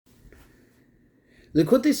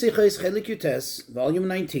Likutei Sichos Chelik Yutes, volume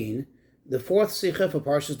 19, the fourth Sicha for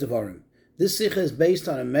Parshas Devarim. This Sicha is based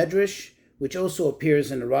on a medrash, which also appears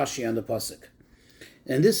in the Rashi and the Pasuk.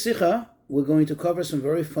 In this Sicha, we're going to cover some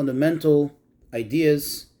very fundamental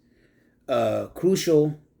ideas,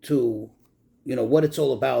 crucial to, what it's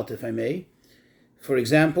all about, if I may. For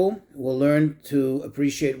example, we'll learn to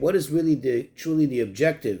appreciate what is really truly the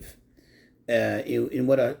objective in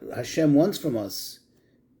what Hashem wants from us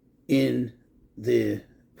in the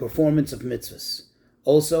performance of mitzvahs.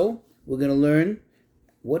 Also, we're going to learn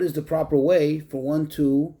what is the proper way for one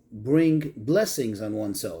to bring blessings on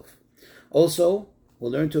oneself. Also, we'll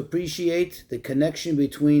learn to appreciate the connection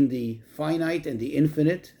between the finite and the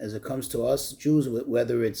infinite as it comes to us Jews,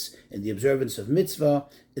 whether it's in the observance of mitzvah,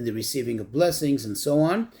 in the receiving of blessings, and so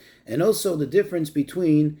on. And also the difference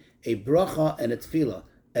between a bracha and a tefillah,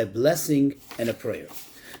 a blessing and a prayer.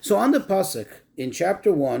 So on the pasuk, in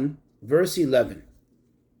chapter 1, verse 11,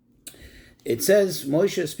 it says,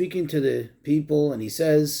 Moshe is speaking to the people, and he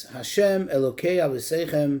says, Hashem Elokei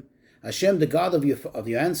Aviseichem, Hashem, the God of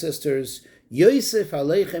your ancestors, Yosef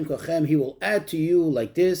Aleichem Kochem, he will add to you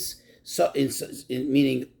like this,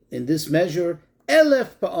 meaning in this measure,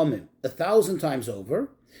 Elef Pa'amim, 1,000 times over.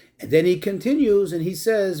 And then he continues and he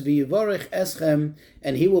says, V'yivarech eschem,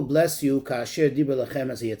 and he will bless you, Ka'asher diber lechem,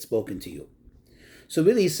 as he had spoken to you. So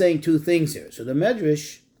really he's saying two things here. So the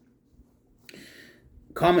Medrash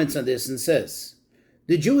comments on this and says,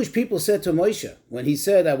 the Jewish people said to Moshe, when he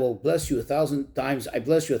said, I will bless you 1,000 times, I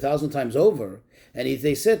bless you 1,000 times over, and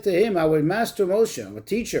they said to him, our master Moshe, our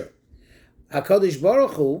teacher, HaKadosh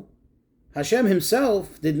Baruch Hu, Hashem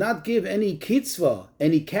himself did not give any kitzvah,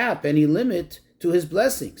 any cap, any limit to his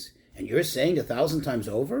blessings. And you're saying 1,000 times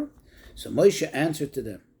over? So Moshe answered to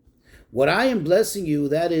them, what I am blessing you,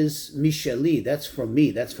 that is mishali, that's from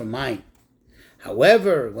me, that's from mine.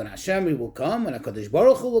 However, when Hashem will come, when HaKadosh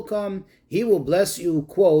Baruch Hu will come, he will bless you,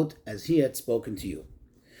 quote, as he had spoken to you.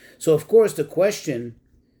 So of course the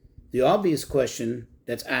obvious question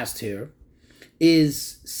that's asked here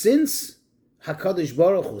is, since HaKadosh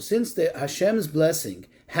Baruch Hu, since the Hashem's blessing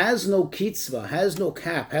has no kitzvah, has no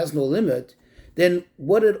cap, has no limit, then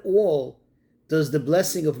what at all does the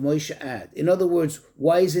blessing of Moshe add? In other words,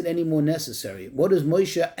 why is it any more necessary? What is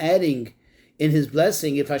Moshe adding in his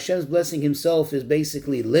blessing if Hashem's blessing himself is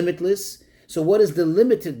basically limitless? So what is the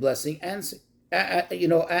limited blessing adding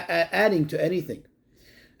to anything?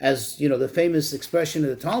 As the famous expression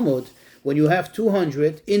of the Talmud, when you have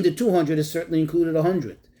 200, in the 200 is certainly included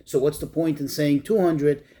 100. So what's the point in saying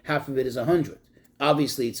 200, half of it is 100?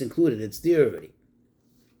 Obviously it's included, it's there already.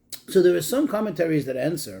 So there are some commentaries that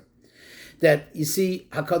answer that, you see,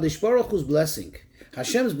 HaKadosh Baruch Hu's blessing,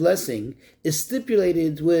 Hashem's blessing, is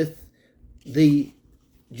stipulated with the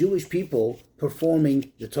Jewish people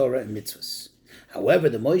performing the Torah and mitzvahs. However,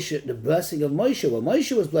 the blessing of Moshe, what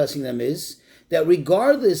Moshe was blessing them is that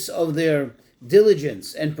regardless of their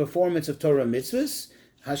diligence and performance of Torah and mitzvahs,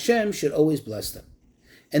 Hashem should always bless them.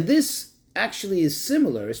 And this actually is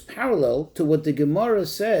similar, is parallel to what the Gemara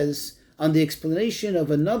says on the explanation of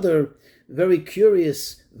another very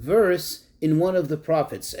curious verse in one of the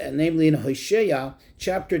prophets, namely in Hosea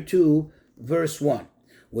chapter 2, verse 1,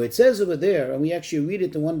 where it says over there, and we actually read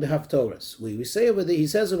it in one of the Haftorahs, we say over there, he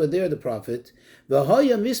says over there, the prophet, that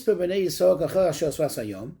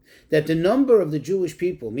the number of the Jewish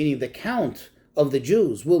people, meaning the count of the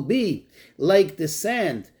Jews, will be like the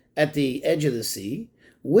sand at the edge of the sea,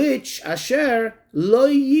 which asher lo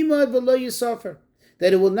yimad v'lo yisafer,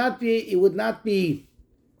 that it would not be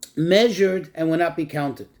measured and will not be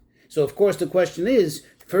counted. So of course the question is,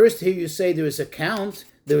 first here you say there is a count,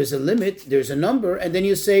 there is a limit, there's a number, and then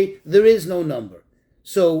you say there is no number.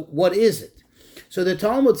 So what is it? So the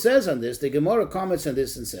Talmud says on this, the Gemara comments on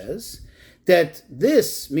this and says that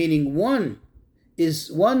this, meaning one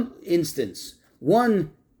instance,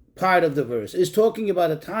 one part of the verse, is talking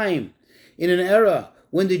about a time in an era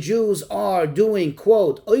when the Jews are doing,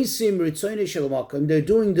 quote, oisim ritzonei shel makom, they're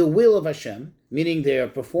doing the will of Hashem, meaning they are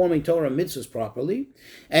performing Torah mitzvahs properly.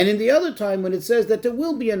 And in the other time when it says that there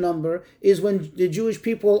will be a number is when the Jewish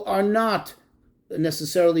people are not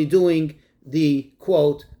necessarily doing the,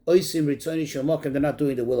 quote, oisim ritzonei shel makom, they're not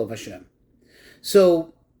doing the will of Hashem.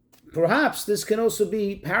 So perhaps this can also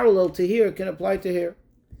be parallel to here, can apply to here.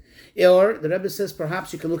 Or the Rebbe says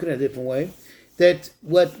perhaps you can look at it a different way, that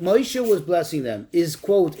what Moshe was blessing them is,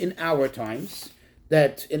 quote, in our times,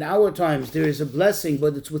 that in our times there is a blessing,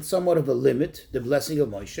 but it's with somewhat of a limit, the blessing of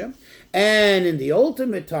Moshe. And in the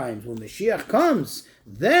ultimate times, when Mashiach comes,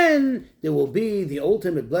 then there will be, the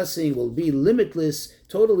ultimate blessing will be limitless,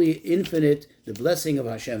 totally infinite, the blessing of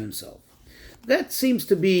Hashem himself. That seems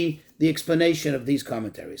to be the explanation of these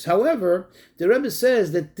commentaries. However, the Rebbe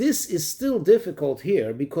says that this is still difficult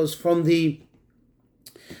here because from the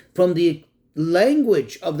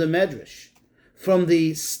language of the Medrash, from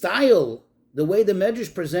the style, the way the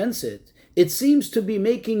Medrash presents it, it seems to be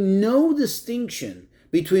making no distinction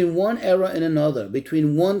between one era and another,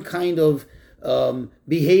 between one kind of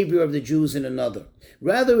behavior of the Jews and another.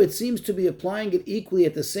 Rather, it seems to be applying it equally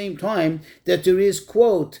at the same time that there is,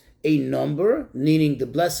 quote, a number, meaning the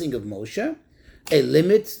blessing of Moshe, a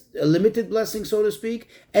limited blessing, so to speak,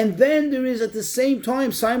 and then there is at the same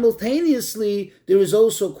time, simultaneously, there is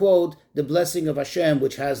also, quote, the blessing of Hashem,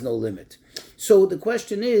 which has no limit. So the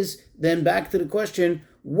question is, then back to the question,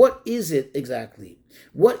 what is it exactly?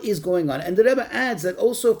 What is going on? And the Rebbe adds that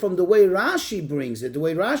also from the way Rashi brings it, the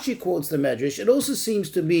way Rashi quotes the Medrash, it also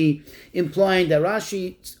seems to be implying that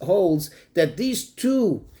Rashi holds that these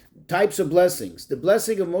two types of blessings, the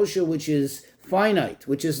blessing of Moshe, which is finite,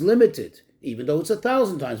 which is limited, even though it's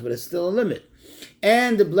 1,000 times, but it's still a limit,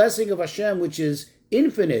 and the blessing of Hashem, which is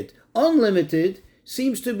infinite, unlimited,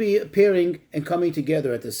 seems to be appearing and coming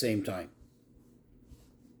together at the same time.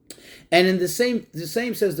 And in the same,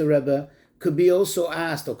 says the Rebbe, could be also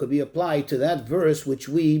asked or could be applied to that verse which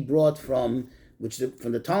we brought from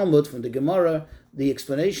the Talmud, from the Gemara, the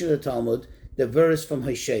explanation of the Talmud, the verse from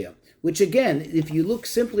Hosea, which again, if you look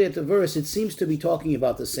simply at the verse, it seems to be talking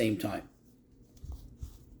about the same time.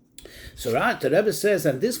 So the Rebbe says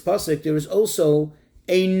that in this pasuk there is also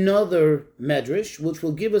another medrash which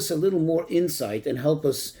will give us a little more insight and help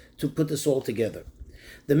us to put this all together.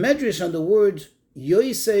 The medrash on the word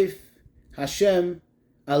Yosef Hashem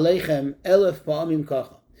Aleichem Elef Pa'amim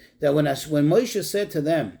Kacha, that when Moshe said to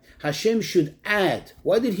them, Hashem should add.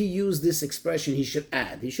 Why did he use this expression, he should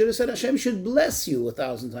add? He should have said Hashem should bless you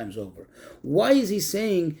 1,000 times over. Why is he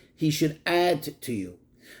saying he should add to you?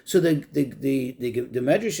 So the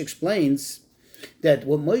Medrash explains that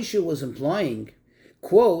what Moshe was implying,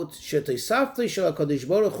 quote, that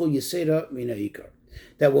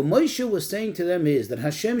what Moshe was saying to them is that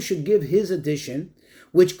Hashem should give his addition,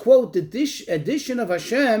 which, quote, the addition of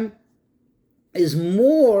Hashem is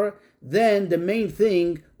more than the main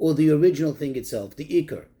thing or the original thing itself, the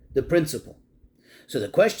ikar, the principle. So the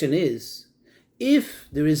question is, if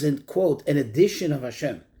there is, quote, an addition of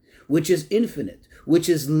Hashem, which is infinite, which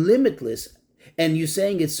is limitless, and you're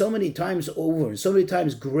saying it's so many times over and so many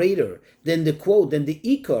times greater than the quote, than the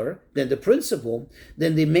ikar, than the principle,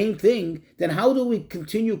 than the main thing, then how do we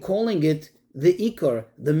continue calling it the ikar,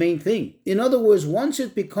 the main thing? In other words, once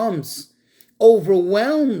it becomes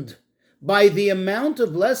overwhelmed by the amount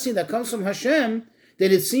of blessing that comes from Hashem,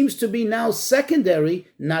 then it seems to be now secondary,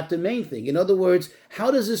 not the main thing. In other words,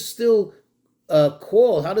 how does this still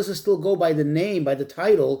how does it still go by the name, by the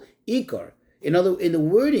title, ikar? In the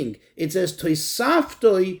wording, it says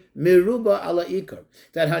toisaftoi meruba ala ikar,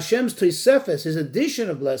 that Hashem's toisefes, his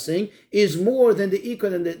addition of blessing, is more than the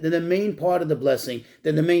ikar, than the main part of the blessing,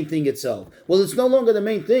 than the main thing itself. Well, it's no longer the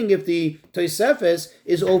main thing if the toisefes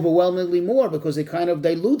is overwhelmingly more, because it kind of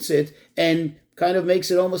dilutes it and kind of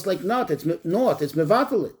makes it almost like it's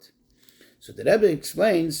mevatelit. So the Rebbe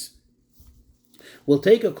explains, we'll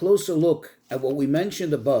take a closer look at what we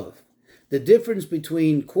mentioned above, the difference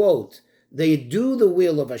between, quote, they do the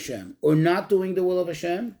will of Hashem or not doing the will of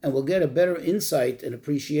Hashem, and we'll get a better insight and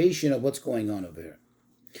appreciation of what's going on over here.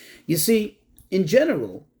 You see, in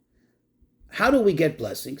general, how do we get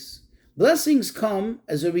blessings? Blessings come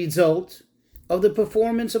as a result of the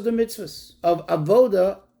performance of the mitzvahs, of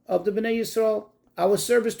avoda of the Bnei Yisrael, our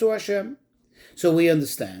service to Hashem. So we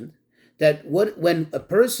understand that when a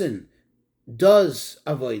person does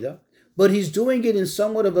avoda, but he's doing it in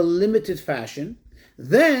somewhat of a limited fashion,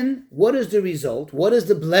 then what is the result? What is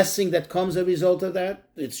the blessing that comes as a result of that?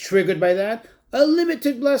 It's triggered by that. A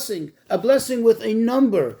limited blessing, a blessing with a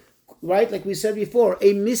number, right? Like we said before,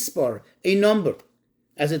 a mispar, a number.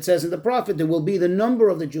 As it says in the prophet, there will be the number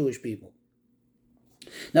of the Jewish people.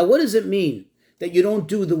 Now, what does it mean that you don't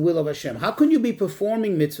do the will of Hashem? How can you be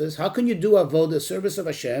performing mitzvahs? How can you do avodah, service of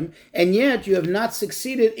Hashem, and yet you have not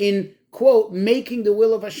succeeded in, quote, making the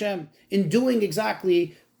will of Hashem, in doing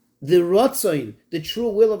exactly the Ratzain, the true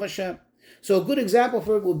will of Hashem? So a good example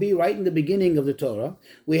for it will be right in the beginning of the Torah.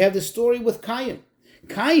 We have the story with Cain.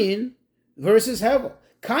 Cain versus Hevel.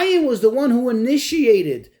 Cain was the one who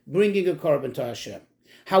initiated bringing a carbon to Hashem.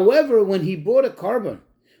 However, when he brought a carbon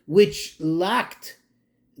which lacked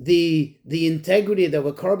the integrity that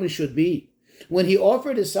a carbon should be, when he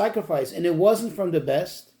offered a sacrifice and it wasn't from the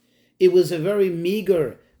best, it was a very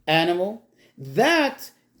meager animal,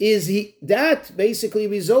 that basically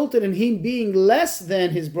resulted in him being less than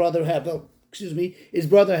his brother Hevel. his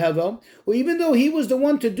brother Hevel, or even though he was the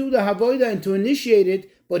one to do the Havodah and to initiate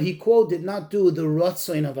it, but he, quote, did not do the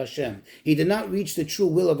Ratzain of Hashem. He did not reach the true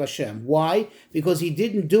will of Hashem. Why? Because he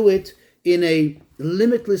didn't do it in a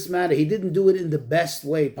limitless manner. He didn't do it in the best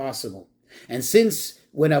way possible. And since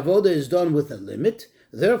when Avodah is done with a limit,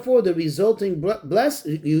 therefore the resulting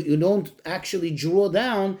you don't actually draw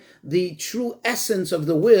down the true essence of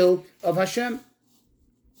the will of Hashem.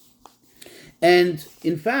 And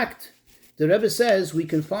in fact, the Rebbe says we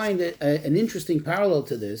can find an interesting parallel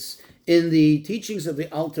to this in the teachings of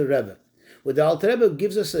the Alter Rebbe, where the Alter Rebbe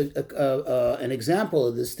gives us an example,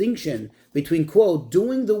 a distinction between, quote,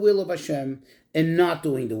 doing the will of Hashem and not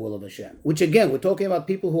doing the will of Hashem. Which again, we're talking about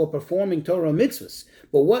people who are performing Torah mitzvahs.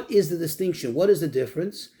 But what is the distinction? What is the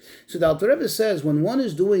difference? So the Alter Rebbe says when one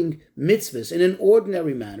is doing mitzvahs in an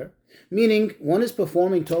ordinary manner, meaning one is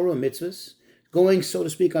performing Torah mitzvahs, going, so to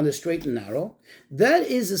speak, on the straight and narrow, that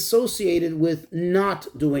is associated with not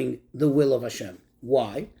doing the will of Hashem.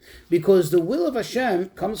 Why? Because the will of Hashem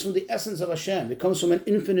comes from the essence of Hashem. It comes from an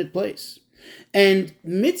infinite place. And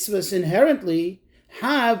mitzvahs inherently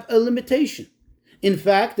have a limitation. In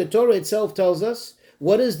fact, the Torah itself tells us,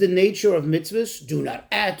 what is the nature of mitzvahs? Do not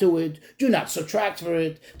add to it. Do not subtract for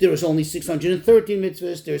it. There is only 613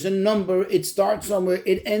 mitzvahs. There's a number. It starts somewhere.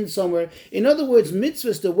 It ends somewhere. In other words,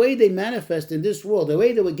 mitzvahs, the way they manifest in this world, the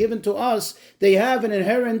way they were given to us, they have an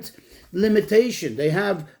inherent limitation. They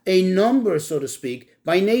have a number, so to speak,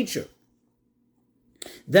 by nature.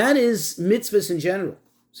 That is mitzvahs in general,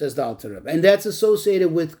 says the Alter Rebbe. And that's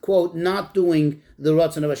associated with, quote, not doing the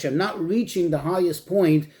Ratzon of Hashem, not reaching the highest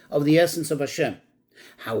point of the essence of Hashem.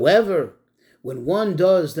 However, when one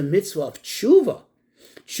does the mitzvah of tshuva,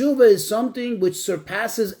 tshuva is something which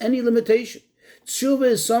surpasses any limitation. Tshuva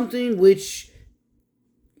is something which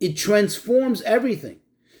it transforms everything.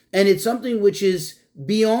 And it's something which is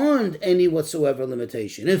beyond any whatsoever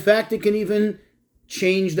limitation. In fact, it can even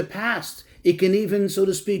change the past. It can even, so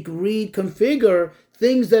to speak, reconfigure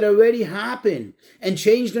things that already happened and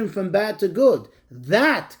change them from bad to good.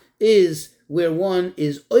 That is where one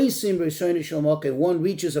is oisim b'rishonim shalmok, one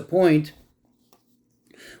reaches a point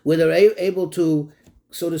where they're able to,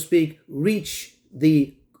 so to speak, reach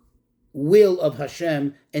the will of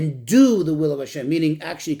Hashem and do the will of Hashem, meaning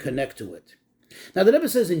actually connect to it. Now the Rebbe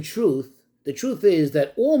says in truth, the truth is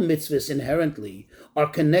that all mitzvahs inherently are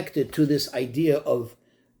connected to this idea of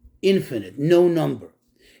infinite, no number.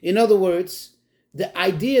 In other words, the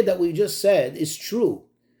idea that we just said is true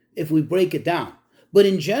if we break it down. But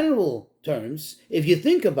in general terms, if you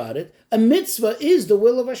think about it, a mitzvah is the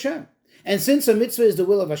will of Hashem. And since a mitzvah is the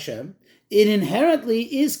will of Hashem, it inherently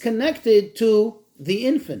is connected to the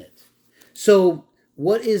infinite. So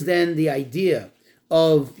what is then the idea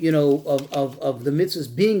of the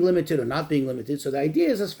mitzvahs being limited or not being limited? So the idea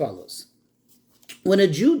is as follows. When a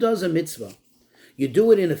Jew does a mitzvah, you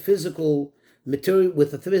do it in a physical material,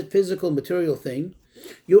 with a physical material thing,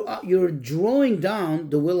 you're drawing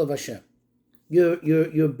down the will of Hashem.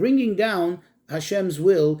 You're bringing down Hashem's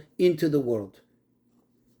will into the world.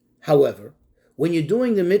 However, when you're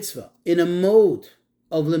doing the mitzvah in a mode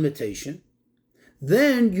of limitation,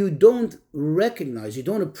 then you don't recognize, you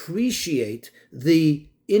don't appreciate the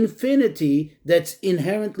infinity that's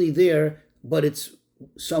inherently there, but it's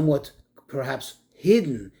somewhat perhaps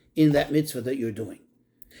hidden in that mitzvah that you're doing.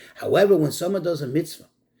 However, when someone does a mitzvah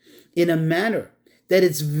in a manner that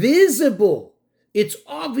it's visible, it's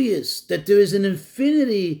obvious that there is an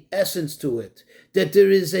infinity essence to it, that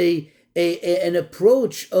there is an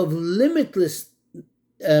approach of limitless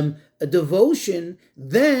devotion,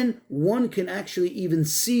 then one can actually even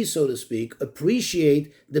see, so to speak,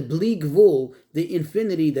 appreciate the bli gvul, the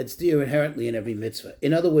infinity that's there inherently in every mitzvah.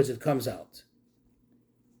 In other words, it comes out.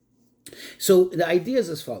 So the idea is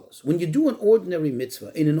as follows. When you do an ordinary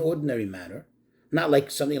mitzvah in an ordinary manner, not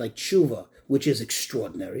like something like tshuva, which is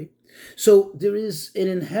extraordinary, so there is an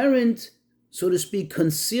inherent, so to speak,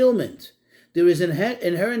 concealment. There is an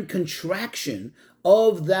inherent contraction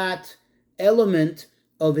of that element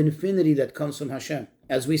of infinity that comes from Hashem.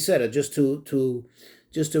 As we said, just to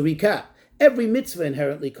recap, every mitzvah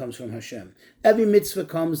inherently comes from Hashem. Every mitzvah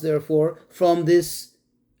comes, therefore, from this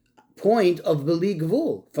point of bli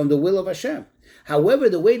gvul, from the will of Hashem. However,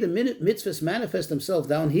 the way the mitzvahs manifest themselves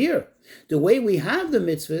down here, the way we have the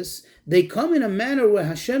mitzvahs, they come in a manner where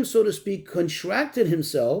Hashem, so to speak, contracted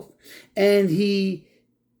himself, and he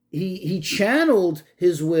channeled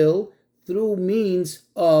his will through means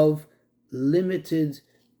of limited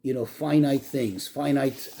finite things,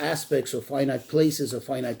 finite aspects, or finite places, or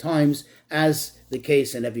finite times, as the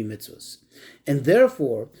case in every mitzvah. And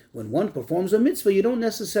therefore, when one performs a mitzvah, you don't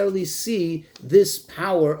necessarily see this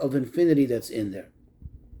power of infinity that's in there.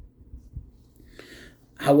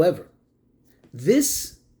 However,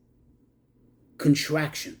 this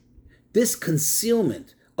contraction, this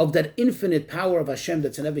concealment of that infinite power of Hashem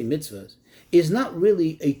that's in every mitzvah is not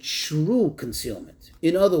really a true concealment.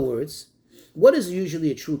 In other words, what is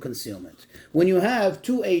usually a true concealment? When you have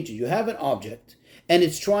two agents, you have an object, and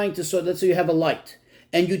it's trying to, so let's say you have a light,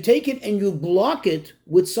 and you take it and you block it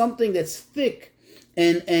with something that's thick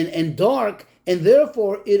and dark, and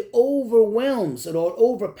therefore it overwhelms, or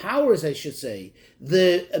overpowers, I should say,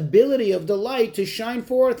 the ability of the light to shine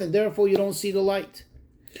forth, and therefore you don't see the light.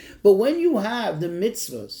 But when you have the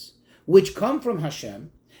mitzvahs which come from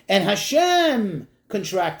Hashem, and Hashem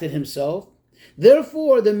contracted himself,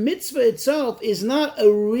 therefore the mitzvah itself is not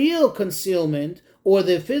a real concealment, or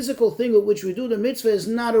the physical thing with which we do the mitzvah is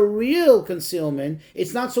not a real concealment.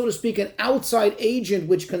 It's not, so to speak, an outside agent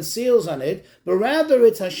which conceals on it, but rather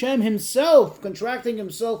it's Hashem himself contracting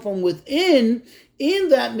himself from within, in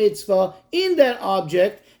that mitzvah, in that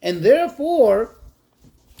object, and therefore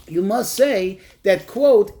you must say that,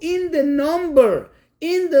 quote, in the number,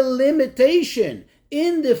 in the limitation,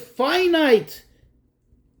 in the finite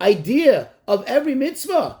idea of every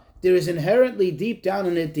mitzvah, there is inherently deep down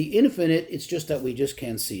in it the infinite. It's just that we just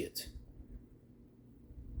can't see it.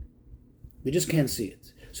 We just can't see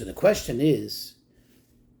it. So the question is,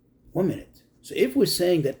 1 minute. So if we're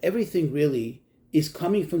saying that everything really is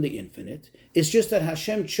coming from the infinite, it's just that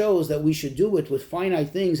Hashem chose that we should do it with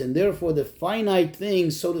finite things, and therefore the finite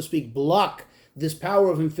things, so to speak, block this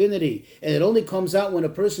power of infinity, and it only comes out when a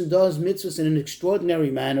person does mitzvahs in an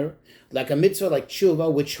extraordinary manner, like a mitzvah like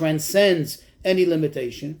tshuva, which transcends any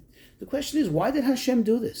limitation. The question is, why did Hashem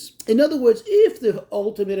do this? In other words, if the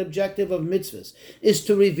ultimate objective of mitzvahs is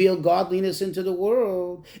to reveal godliness into the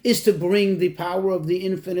world, is to bring the power of the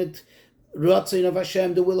infinite Ratzon of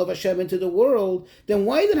Hashem, the will of Hashem, into the world, then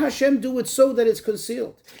why did Hashem do it so that it's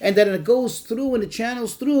concealed, and that it goes through and it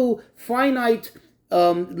channels through finite,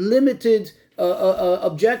 limited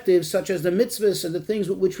objectives, such as the mitzvahs and the things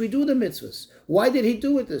with which we do the mitzvahs? Why did he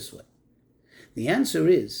do it this way? The answer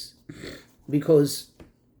is because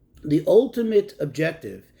the ultimate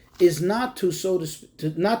objective is not to,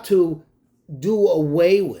 not to do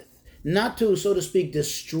away with, not to, so to speak,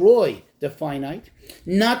 destroy the finite,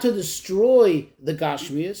 not to destroy the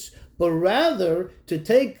Gashmias, but rather to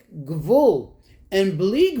take Gvul and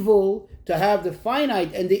Bli Gvul, to have the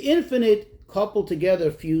finite and the infinite coupled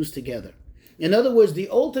together, fused together. In other words, the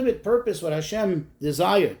ultimate purpose, what Hashem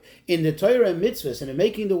desired in the Torah and mitzvahs and in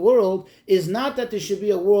making the world, is not that there should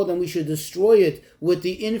be a world and we should destroy it with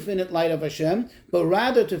the infinite light of Hashem, but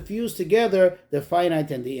rather to fuse together the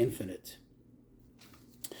finite and the infinite.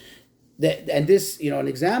 And this, an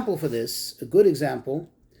example for this, a good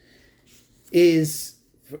example, is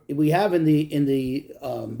we have in the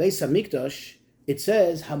Beis Hamikdash, it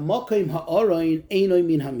says, "Hamakim ha'aron einoy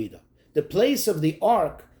min hamida." The place of the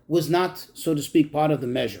ark was not, so to speak, part of the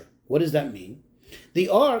measure. What does that mean? The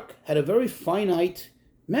ark had a very finite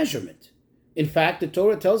measurement. In fact, the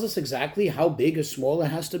Torah tells us exactly how big or small it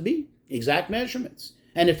has to be, exact measurements.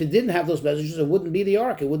 And if it didn't have those measurements, it wouldn't be the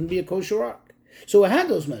ark, it wouldn't be a kosher ark. So it had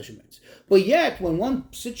those measurements. But yet, when one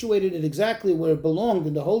situated it exactly where it belonged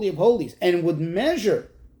in the Holy of Holies, and would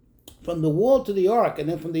measure from the wall to the ark, and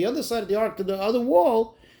then from the other side of the ark to the other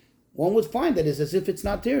wall, one would find that it's as if it's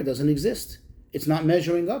not there, it doesn't exist. It's not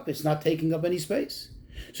measuring up. It's not taking up any space.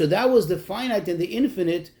 So that was the finite and the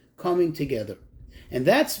infinite coming together. And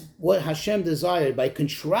that's what Hashem desired by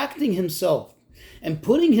contracting himself and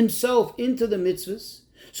putting himself into the mitzvahs.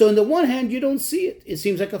 So on the one hand, you don't see it. It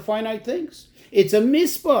seems like a finite thing. It's a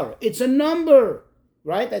mispar. It's a number,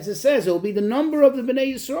 right? As it says, it will be the number of the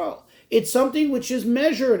Bnei Yisrael. It's something which is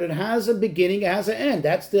measured. It has a beginning. It has an end.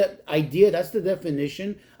 That's the idea. That's the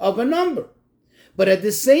definition of a number. But at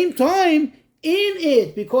the same time, in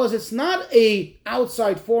it, because it's not a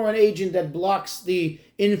outside foreign agent that blocks the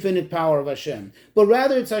infinite power of Hashem, but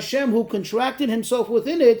rather it's Hashem who contracted himself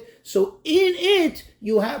within it. So in it,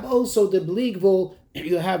 you have also the Bli Gvul,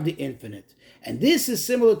 you have the infinite. And this is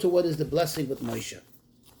similar to what is the blessing with Moshe.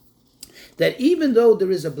 That even though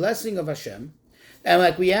there is a blessing of Hashem, and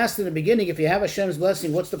like we asked in the beginning, if you have Hashem's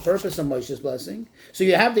blessing, what's the purpose of Moshe's blessing? So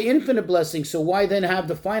you have the infinite blessing, so why then have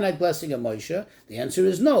the finite blessing of Moshe? The answer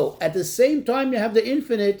is no. At the same time you have the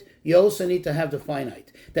infinite, you also need to have the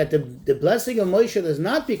finite. That the blessing of Moshe does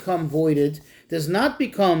not become voided, does not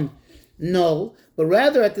become null, but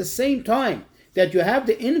rather at the same time that you have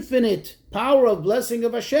the infinite power of blessing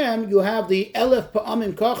of Hashem, you have the Elef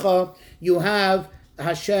Pa'amim Kacha, you have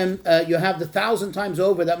Hashem, you have the 1,000 times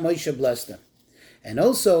over that Moshe blessed them. And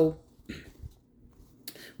also,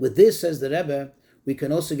 with this, says the Rebbe, we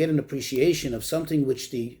can also get an appreciation of something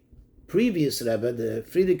which the previous Rebbe, the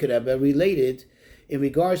Frierdiker Rebbe, related in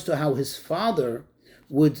regards to how his father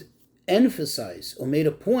would emphasize or made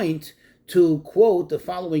a point to quote the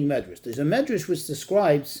following medrash. There's a medrash which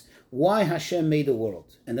describes why Hashem made the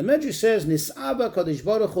world. And the medrash says, Nis'aba Kadosh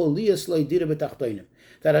Baruch Hu liyas lo dira b'tachtonim.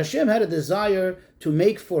 That Hashem had a desire to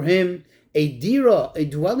make for him a dira, a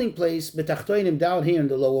dwelling place, b'tachtonim, down here in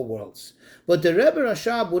the lower worlds. But the Rebbe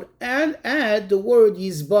Rashab would add the word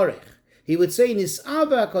Yizbarech. He would say,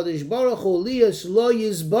 Nis'ava Kadosh Baruch Hu liyas lo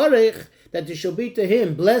Yizbarech, that there shall be to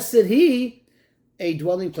him, blessed he, a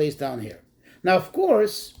dwelling place down here. Now, of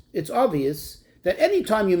course, it's obvious that any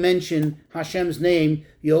time you mention Hashem's name,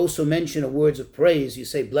 you also mention words of praise. You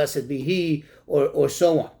say, blessed be he, or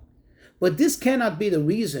so on. But this cannot be the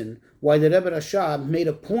reason why the Rebbe Rashab made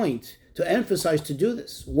a point to emphasize to do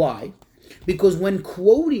this. Why? Because when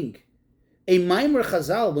quoting a Maimer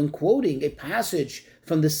Chazal, when quoting a passage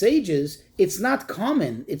from the sages, it's not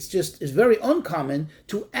common. It's very uncommon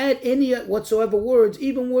to add any whatsoever words,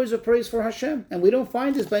 even words of praise for Hashem. And we don't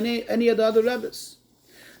find this by any of the other Rebbes.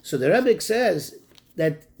 So the Rebbe says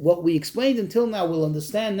that what we explained until now, we'll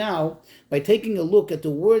understand now by taking a look at the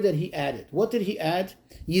word that he added. What did he add?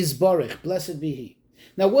 Yizbarech, blessed be he.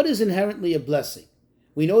 Now, what is inherently a blessing?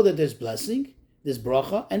 We know that there's blessing, there's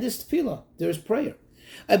bracha, and there's tefillah, there's prayer.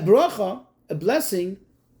 A bracha, a blessing,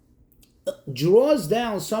 draws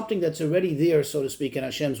down something that's already there, so to speak, in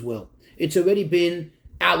Hashem's will. It's already been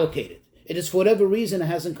allocated. It is, for whatever reason, it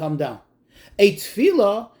hasn't come down. A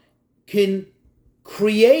tefillah can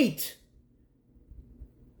create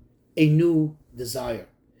a new desire.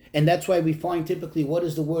 And that's why we find typically, what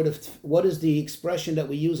is the expression that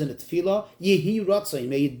we use in a tefillah? Yehi ratzon,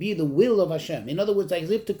 may it be the will of Hashem. In other words,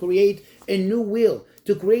 as if to create a new will,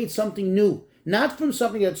 to create something new. Not from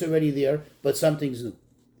something that's already there, but something's new.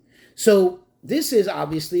 So this is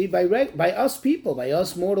obviously, by us people, by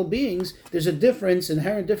us mortal beings, there's a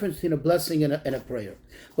inherent difference between a blessing and a prayer.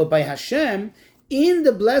 But by Hashem, in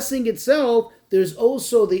the blessing itself, there's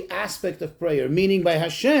also the aspect of prayer, meaning by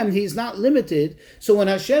Hashem, he's not limited. So when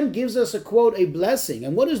Hashem gives us a blessing,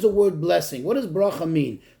 and what is the word blessing? What does bracha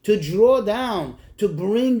mean? To draw down, to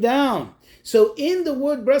bring down. So in the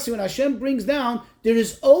word blessing, when Hashem brings down, there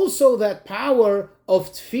is also that power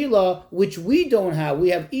of tefillah, which we don't have. We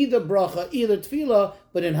have either bracha, either tefillah,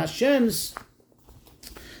 but in Hashem's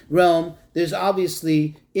realm, there's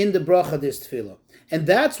obviously, in the bracha, there's tefillah. And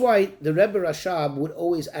that's why the Rebbe Rashab would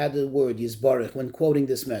always add the word Yizbarech when quoting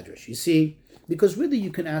this medrash. You see, because really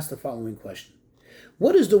you can ask the following question.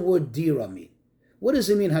 What does the word dira mean? What does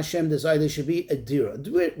it mean Hashem desired there should be a dira?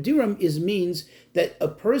 Dira means that a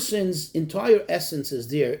person's entire essence is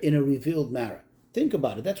there in a revealed manner. Think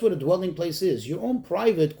about it. That's what a dwelling place is. Your own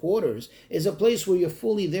private quarters is a place where you're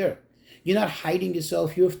fully there. You're not hiding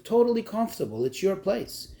yourself. You're totally comfortable. It's your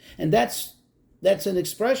place. And that's an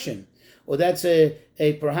expression, or that's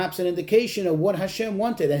perhaps an indication of what Hashem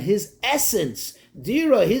wanted. And his essence,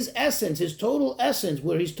 dira, his essence, his total essence,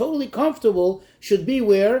 where he's totally comfortable, should be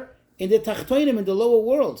where? In the tachtonim, in the lower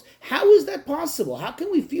worlds. How is that possible? How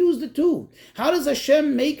can we fuse the two? How does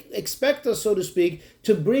Hashem expect us, so to speak,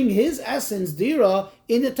 to bring his essence, dira,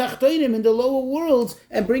 in the tachtonim, in the lower worlds,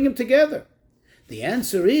 and bring them together? The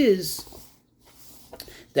answer is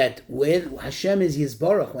that when Hashem is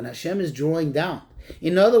Yizbarach, when Hashem is drawing down,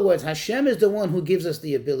 in other words, Hashem is the one who gives us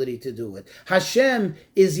the ability to do it. Hashem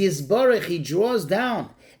is Yizbarach, he draws down.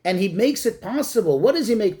 And he makes it possible. What does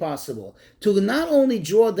he make possible? To not only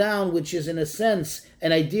draw down, which is in a sense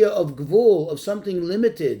an idea of gvul, of something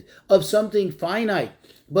limited, of something finite,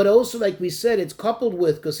 but also, like we said, it's coupled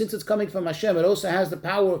with, because since it's coming from Hashem, it also has the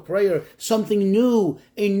power of prayer, something new,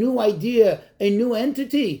 a new idea, a new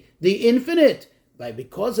entity, the infinite.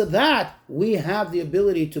 Because of that, we have the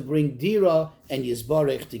ability to bring dira and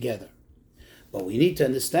Yizbarech together. But we need to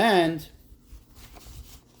understand,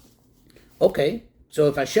 okay, so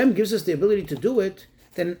if Hashem gives us the ability to do it,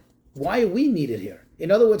 then why are we needed here? In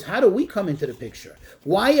other words, how do we come into the picture?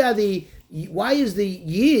 Why is the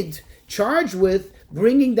Yid charged with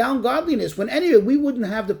bringing down godliness when anyway we wouldn't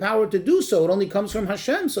have the power to do so? It only comes from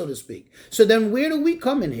Hashem, so to speak. So then where do we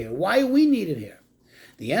come in here? Why are we needed here?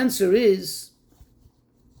 The answer is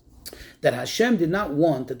that Hashem did not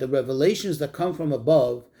want that the revelations that come from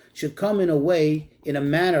above should come in a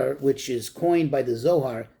manner which is coined by the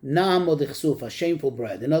Zohar, na'am odichsuf, a shameful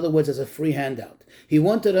bread. In other words, as a free handout. He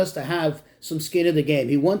wanted us to have some skin in the game.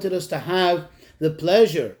 He wanted us to have the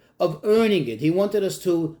pleasure of earning it. He wanted us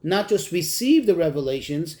to not just receive the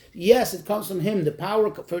revelations. Yes, it comes from him. The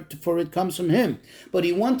power for it comes from him. But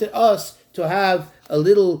he wanted us to have a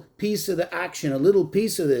little piece of the action, a little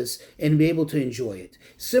piece of this, and be able to enjoy it.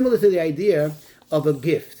 Similar to the idea of a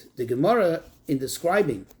gift. The Gemara, in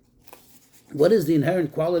describing what is the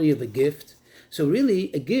inherent quality of a gift, so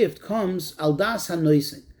really a gift comes al das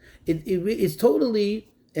hanoisen. It's totally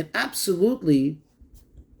and absolutely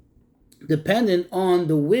dependent on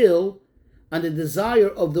the will and the desire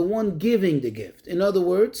of the one giving the gift. In other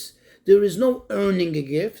words, there is no earning a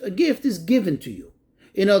gift. A gift is given to you.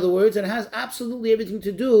 In other words, it has absolutely everything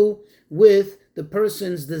to do with the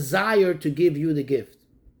person's desire to give you the gift.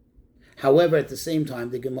 However, at the same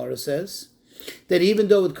time, the Gemara says that even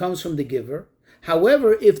though it comes from the giver,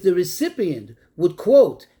 however, if the recipient would,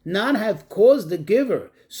 quote, not have caused the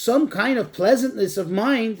giver some kind of pleasantness of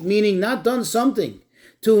mind, meaning not done something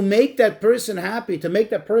to make that person happy, to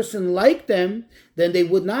make that person like them, then they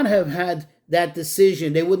would not have had that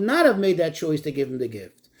decision. They would not have made that choice to give him the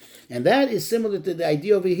gift. And that is similar to the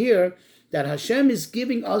idea over here that Hashem is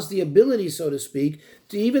giving us the ability, so to speak,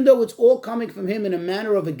 to, even though it's all coming from him in a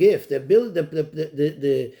manner of a gift, the ability,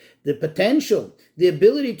 the potential, the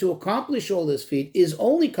ability to accomplish all this feat is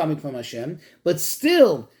only coming from Hashem, but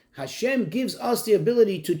still Hashem gives us the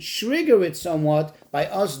ability to trigger it somewhat by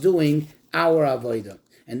us doing our avodah.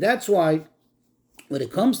 And that's why when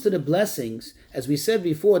it comes to the blessings, as we said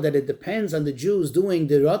before, that it depends on the Jews doing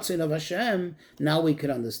the Ratzon of Hashem, now we can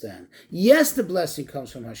understand. Yes, the blessing comes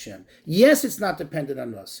from Hashem. Yes, it's not dependent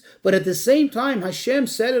on us. But at the same time, Hashem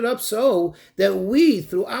set it up so that we,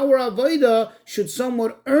 through our avodah, should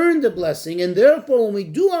somewhat earn the blessing. And therefore, when we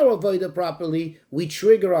do our avodah properly, we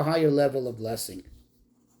trigger a higher level of blessing.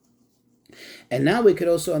 And now we could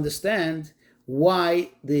also understand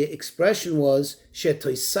why the expression was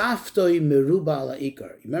shetoisaftoi meruba ala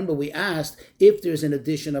ikar. Remember, we asked if there's an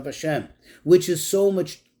addition of Hashem, which is so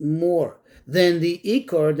much more than the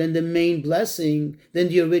ikar, than the main blessing, than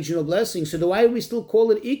the original blessing. So why do we still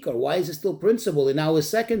call it ikar? Why is it still principal and now is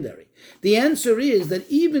secondary? The answer is that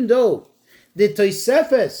even though the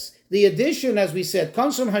toisefes, the addition, as we said,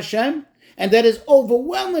 comes from Hashem, and that is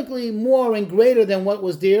overwhelmingly more and greater than what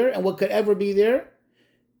was there and what could ever be there.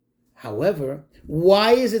 However,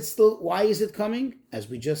 why is it coming? As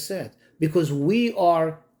we just said, because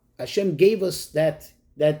Hashem gave us that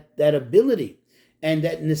ability and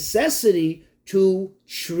that necessity to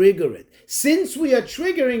trigger it. Since we are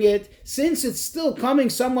triggering it, since it's still coming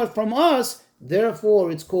somewhat from us, therefore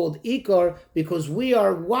it's called Ikar, because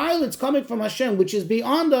while it's coming from Hashem, which is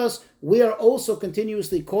beyond us, we are also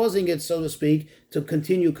continuously causing it, so to speak, to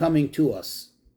continue coming to us.